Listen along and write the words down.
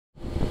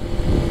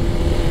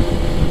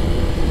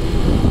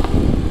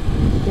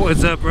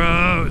What's up,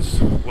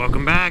 bros?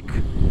 Welcome back.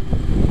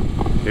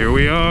 Here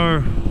we are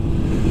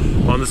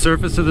on the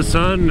surface of the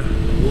sun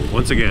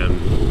once again.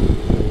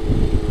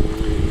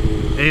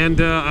 And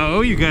I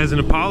owe you guys an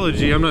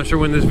apology. I'm not sure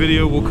when this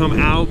video will come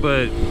out,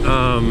 but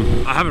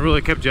I haven't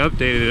really kept you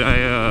updated.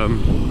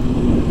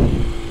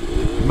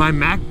 My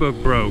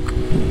MacBook broke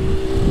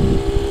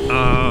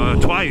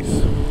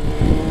twice.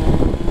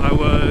 I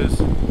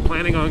was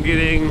planning on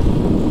getting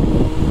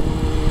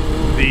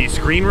the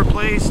screen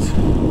replaced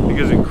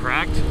because it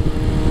cracked,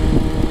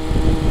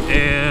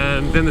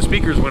 and then the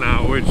speakers went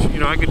out, which, you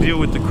know, I could deal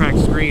with the cracked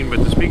screen,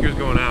 but the speakers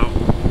going out,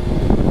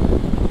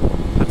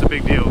 that's a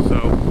big deal. So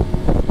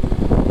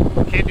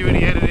can't do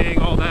any editing,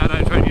 all that.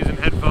 I tried using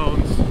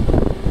headphones,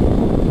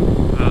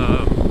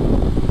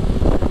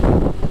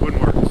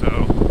 wouldn't work.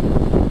 So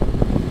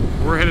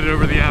we're headed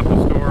over to the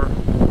Apple store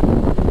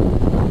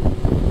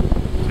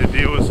to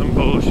deal with some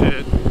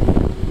bullshit.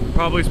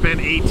 Probably spend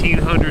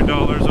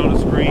 $1,800 on a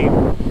screen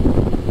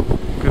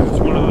because it's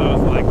one of those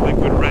like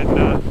liquid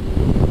retina.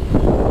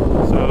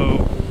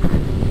 So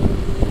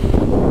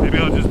maybe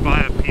I'll just buy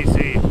a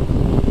PC.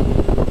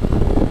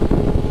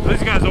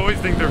 These guys always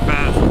think they're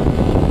fast.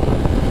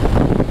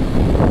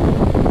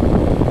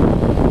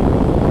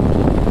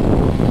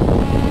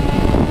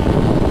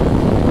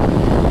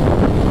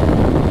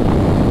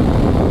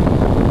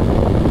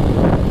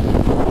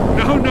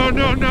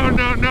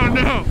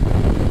 No.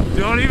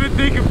 Don't even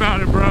think about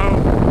it, bro.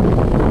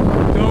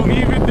 Don't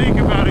even think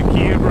about it,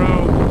 Keith.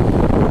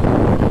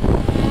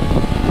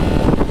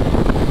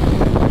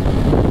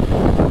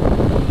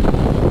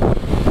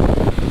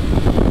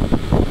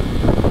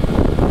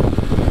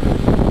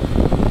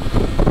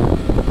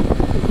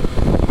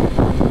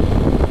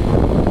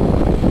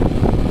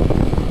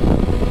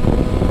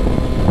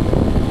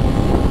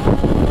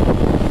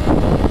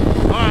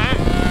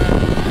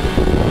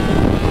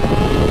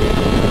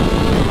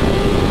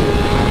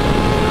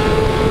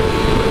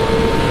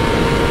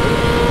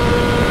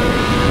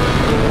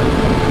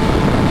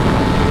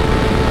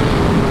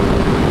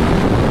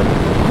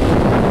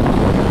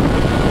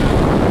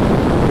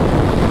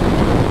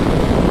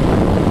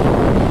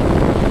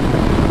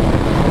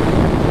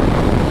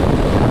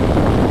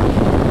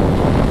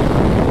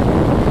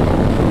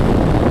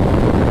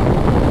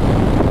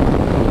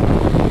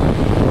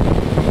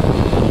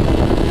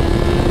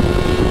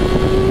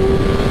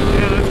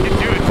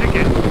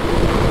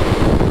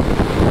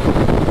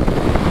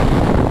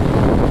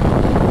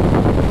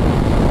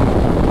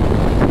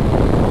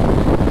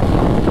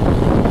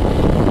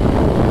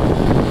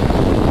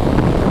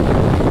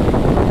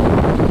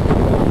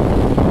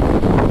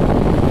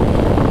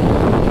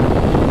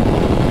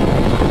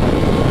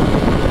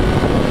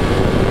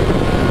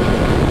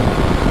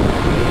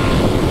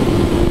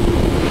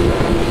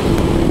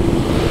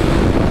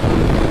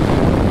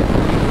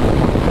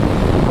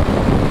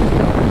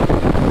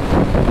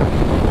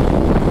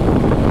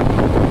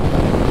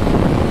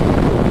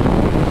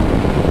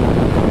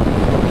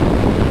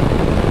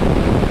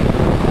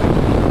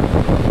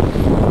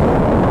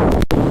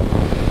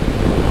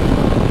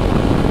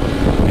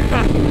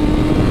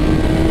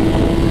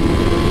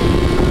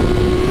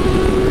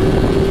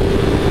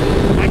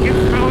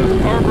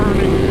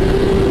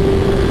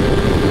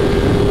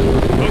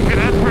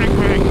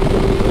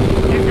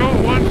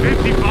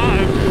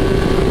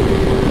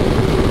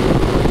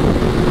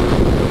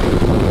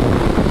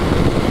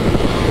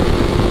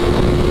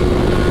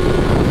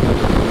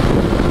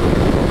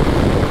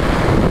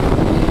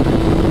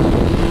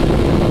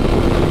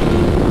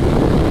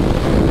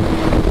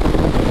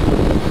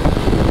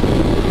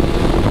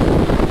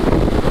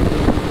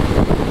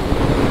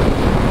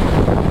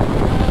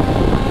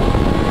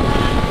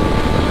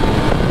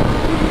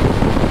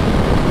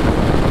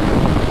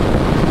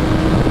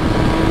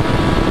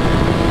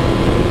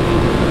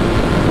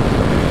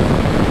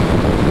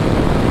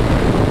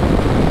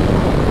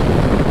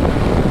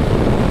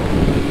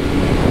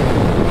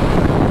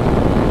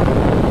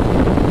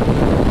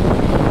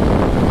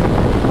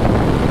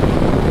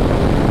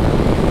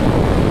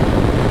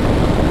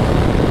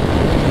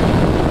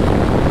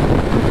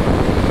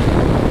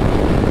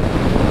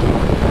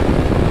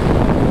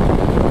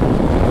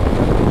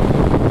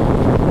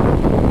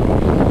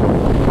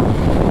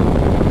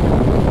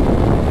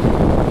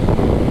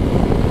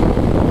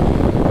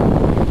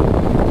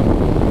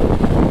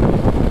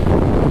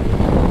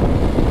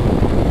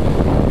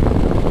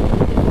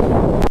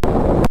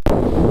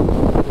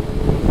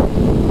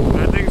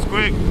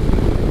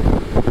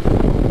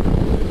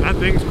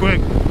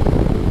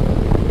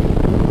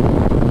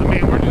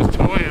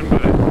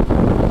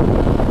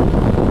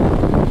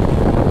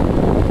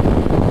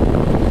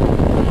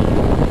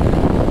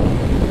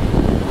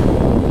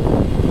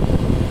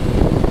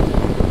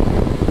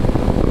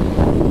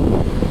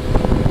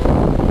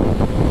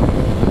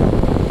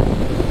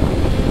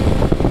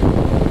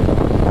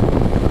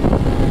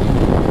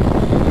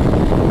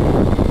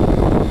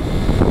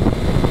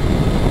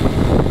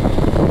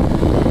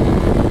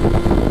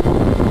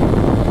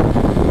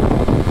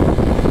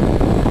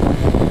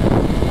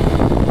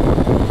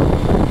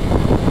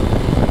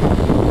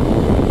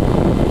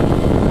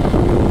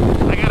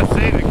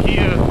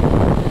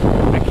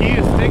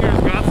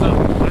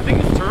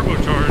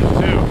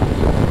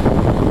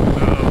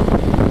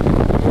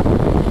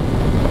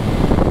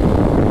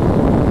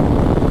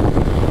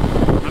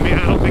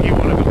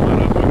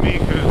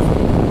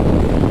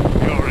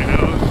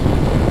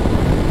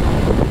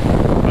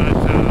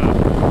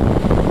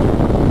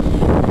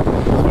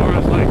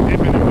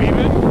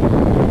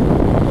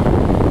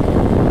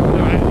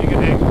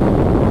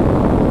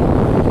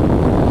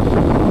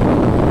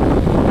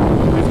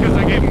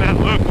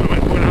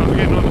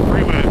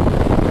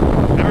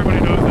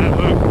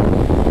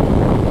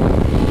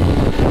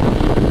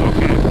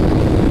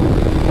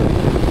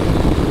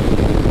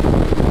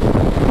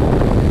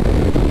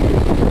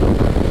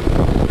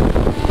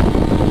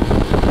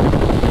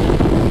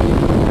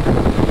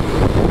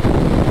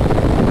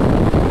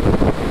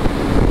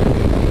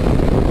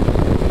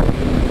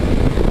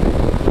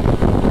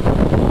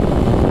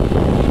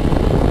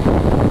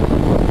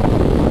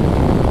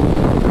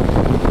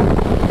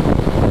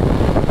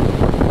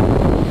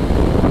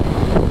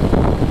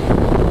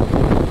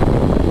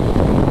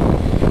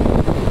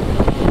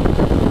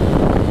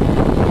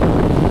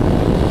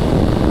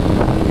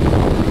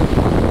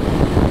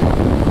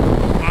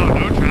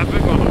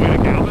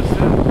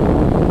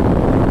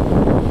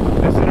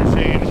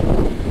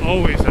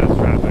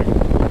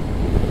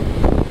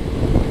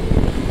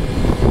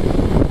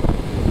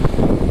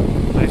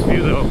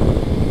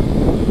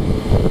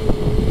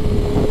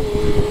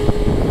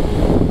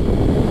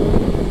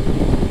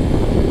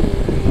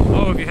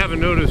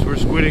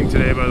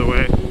 today, by the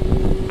way,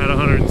 at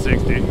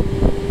 160.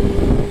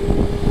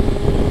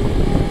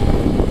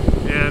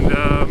 And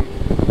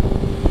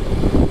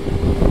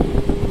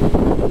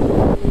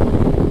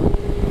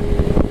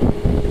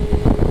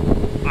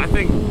I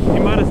think he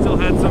might have still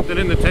had something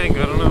in the tank.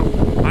 I don't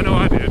know. I know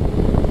I did.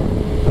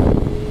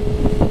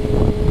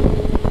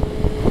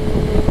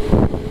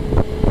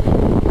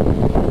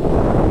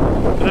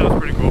 But that was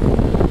pretty cool.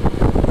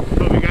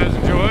 Hope you guys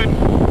enjoyed.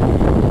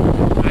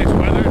 Nice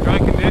weather, dry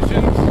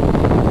conditions.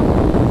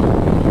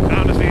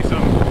 Bound to see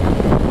some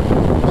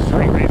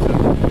street racing.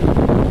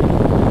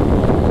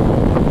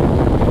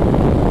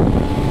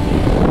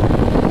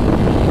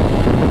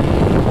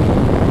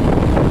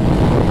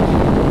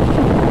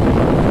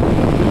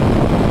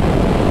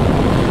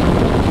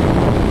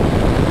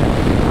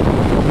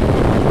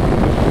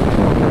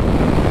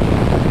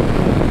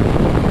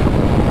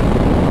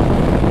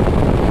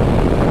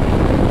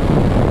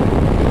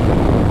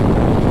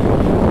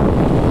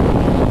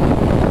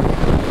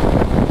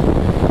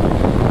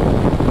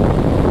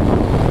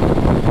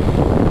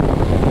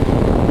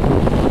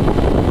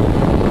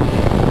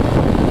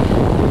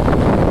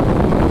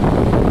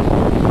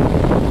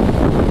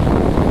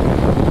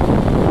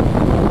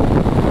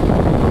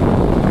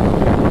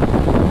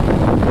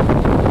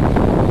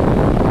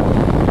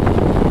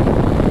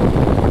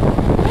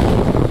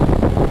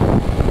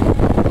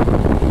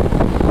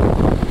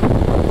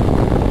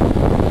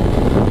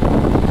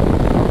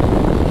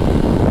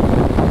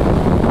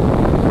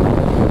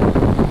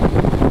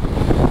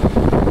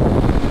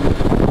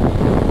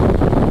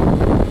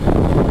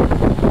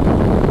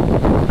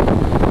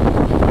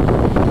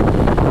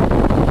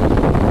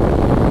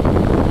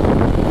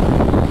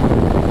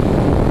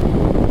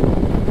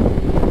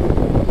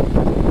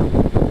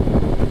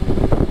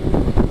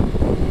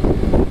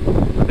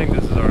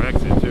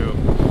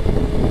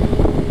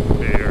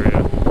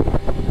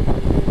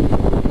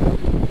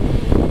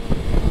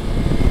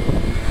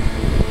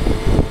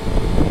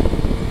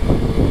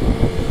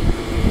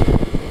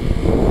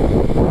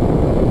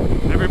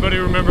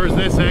 Remembers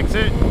this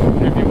exit.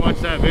 If you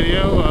watched that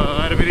video,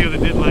 I had a video that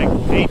did like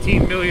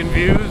 18 million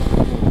views,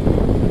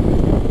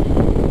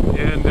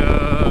 and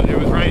it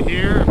was right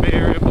here, Bay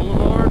Area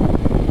Boulevard.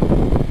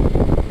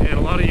 And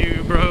a lot of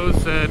you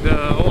bros said,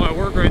 "Oh, I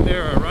work right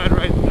there.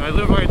 I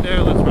live right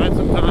there. Let's ride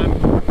sometime."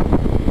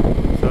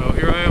 So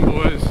here I am,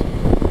 boys.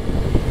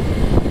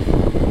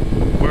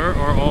 Where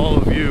are all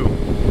of you?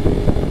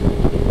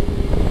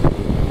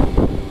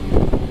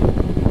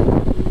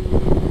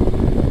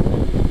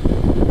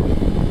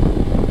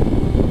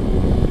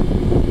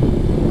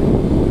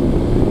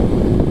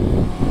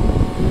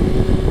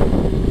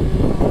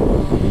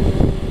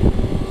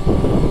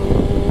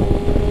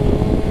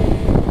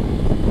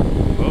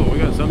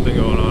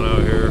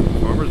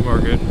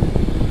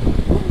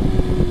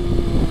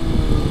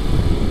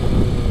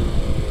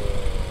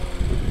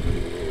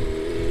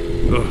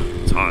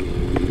 It's hot.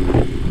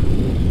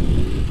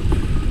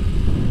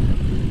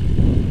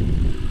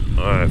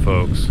 Alright,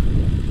 folks.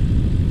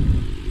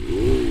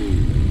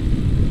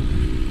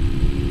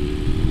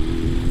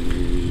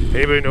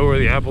 Anybody know where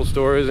the Apple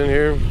store is in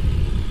here?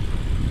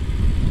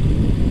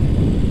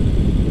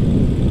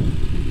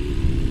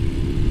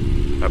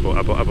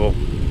 Apple.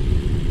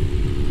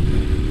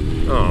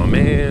 Oh,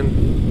 man.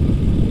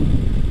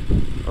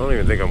 I don't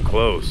even think I'm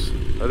close.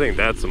 I think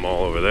that's the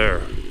mall over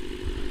there.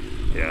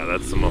 Yeah,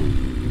 that's the mall.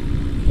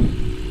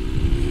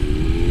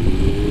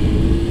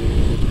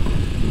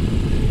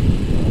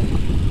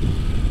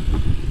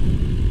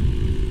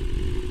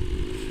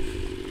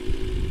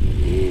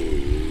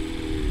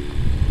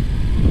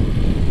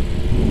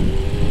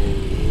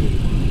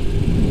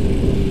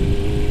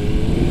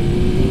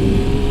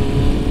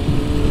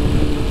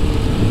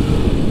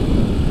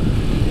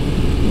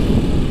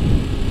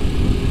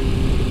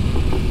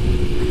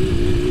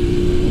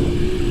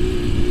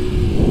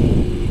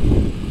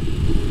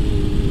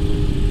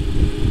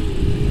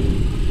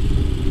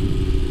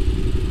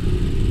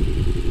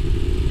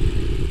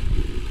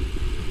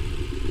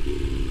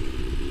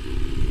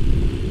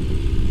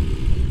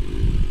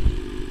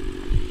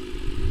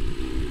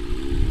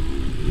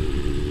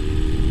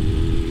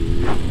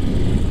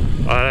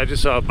 I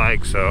just saw a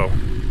bike, so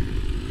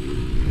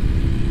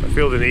I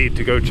feel the need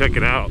to go check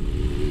it out.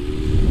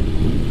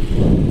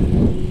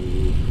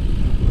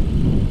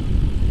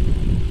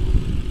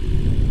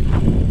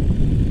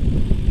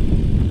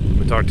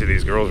 We'll talk to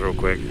these girls real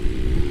quick.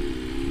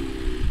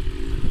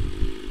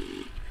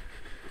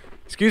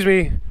 Excuse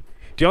me,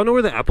 do y'all know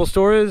where the Apple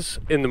store is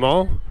in the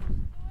mall?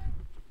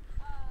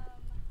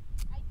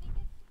 I think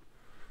it's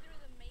through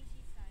the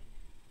Macy's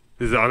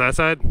side. Is it on that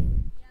side?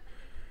 Around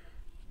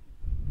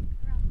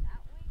that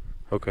way?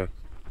 Okay.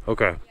 Yeah,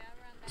 around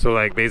that So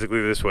like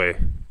basically this way.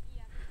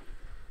 Yeah.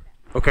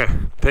 Okay,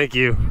 thank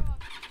you.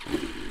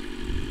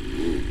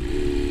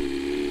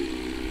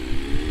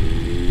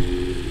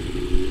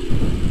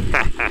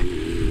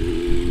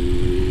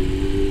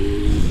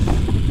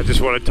 I just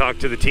want to talk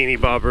to the teeny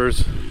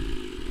bobbers.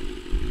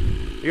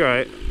 You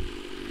alright?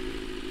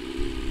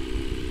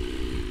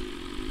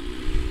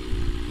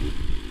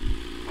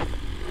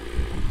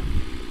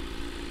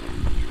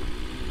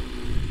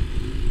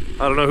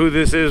 I don't know who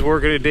this is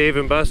working at Dave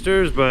 &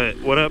 Buster's, but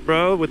what up,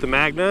 bro, with the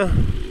Magna?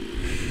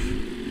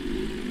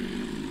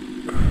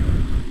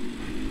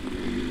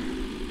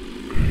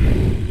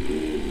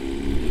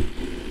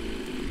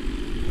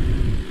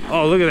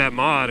 Oh, look at that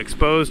mod,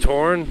 exposed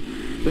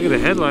horn. Look at the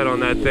headlight on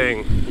that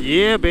thing.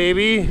 Yeah,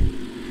 baby.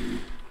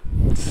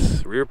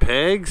 It's rear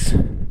pegs.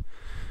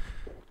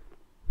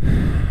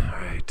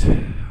 Alright.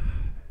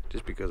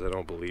 Just because I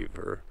don't believe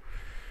her.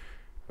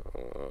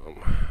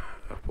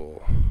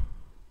 Apple.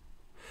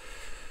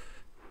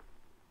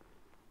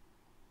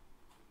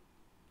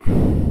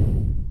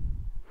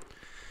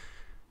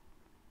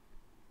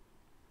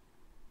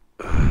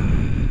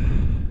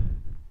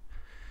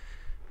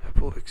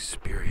 Apple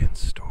Experience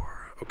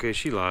Store. Okay,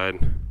 she lied.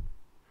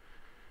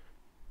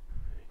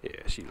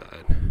 Yeah, she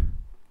lied.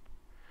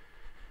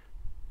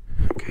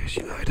 Okay,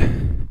 she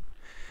lied.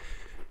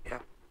 Yeah.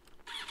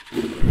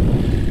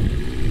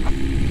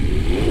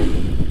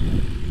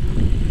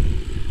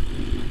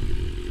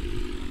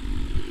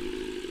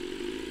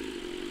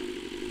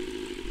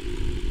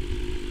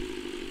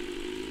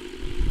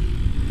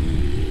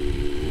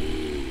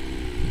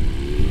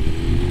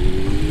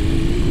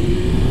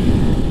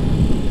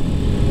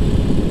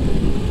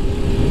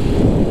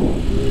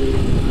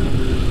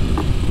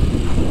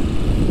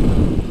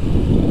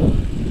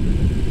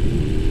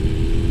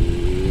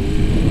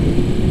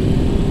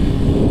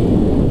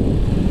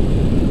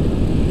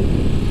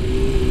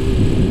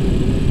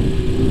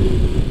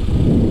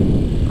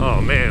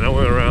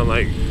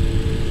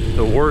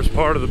 Worst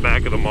part of the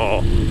back of the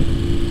mall.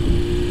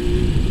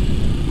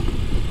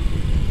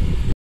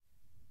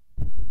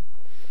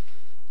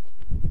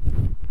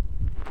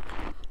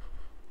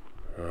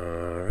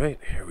 Alright,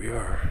 here we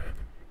are.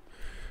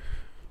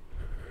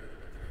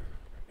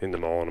 In the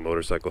mall on a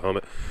motorcycle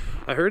helmet.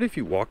 I heard if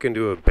you walk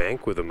into a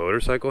bank with a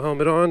motorcycle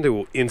helmet on, they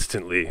will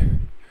instantly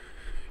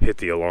hit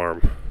the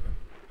alarm.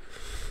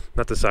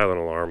 Not the silent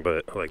alarm,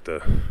 but like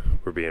the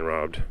we're being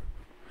robbed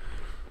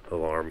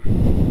alarm.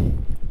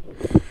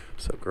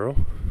 What's up, girl?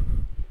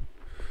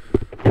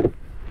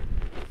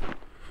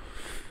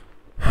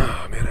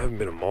 Oh, man, I haven't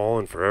been a mall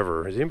in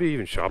forever. Is anybody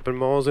even shopping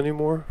malls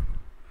anymore?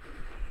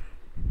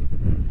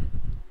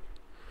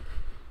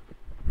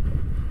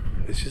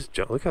 It's just,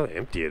 look how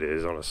empty it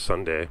is on a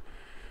Sunday.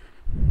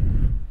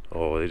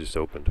 Oh, they just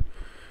opened.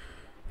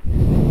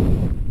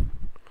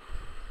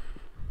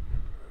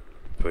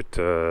 But,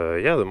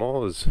 yeah, the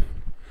mall is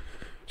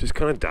just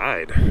kind of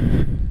died.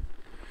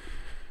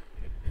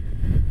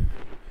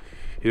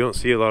 You don't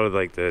see a lot of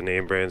like the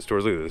name brand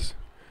stores. Look at this.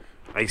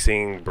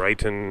 Icing,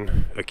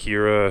 Brighton,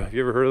 Akira. Have you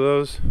ever heard of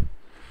those?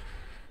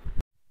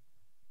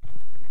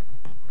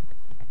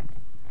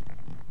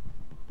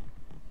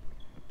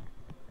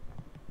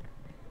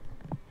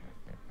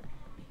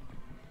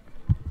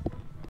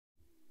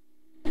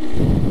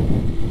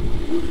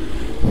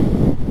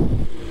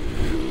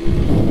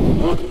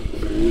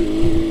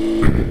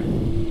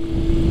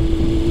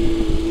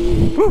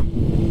 Woo!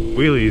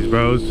 Wheelies,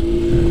 bros.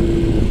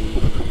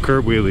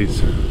 Curb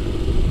wheelies.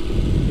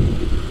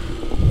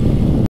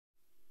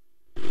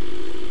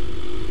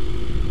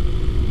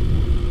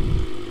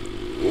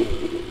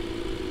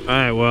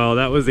 Alright, well,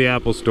 that was the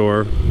Apple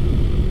Store.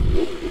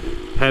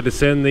 Had to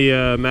send the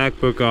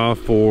MacBook off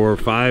for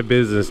 5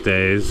 business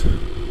days.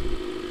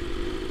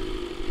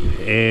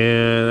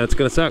 And that's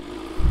gonna suck.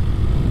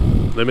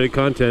 Limited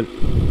content.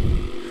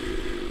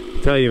 I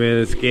tell you, man,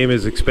 this game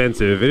is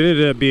expensive. It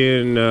ended up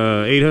being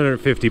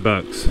 850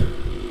 bucks.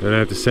 And I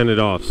have to send it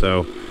off,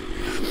 so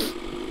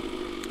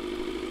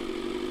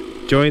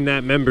join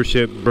that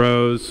membership,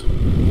 bros.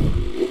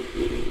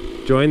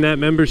 Join that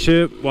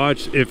membership.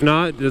 Watch. If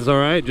not, it's all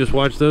right. Just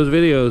watch those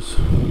videos.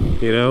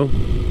 You know.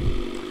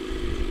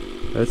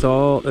 That's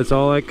all. That's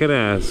all I can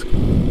ask.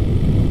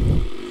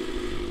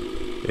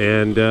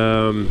 And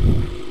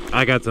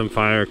I got some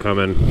fire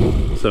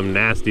coming. Some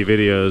nasty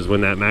videos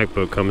when that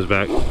MacBook comes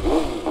back.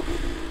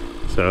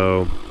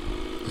 So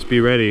just be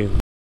ready.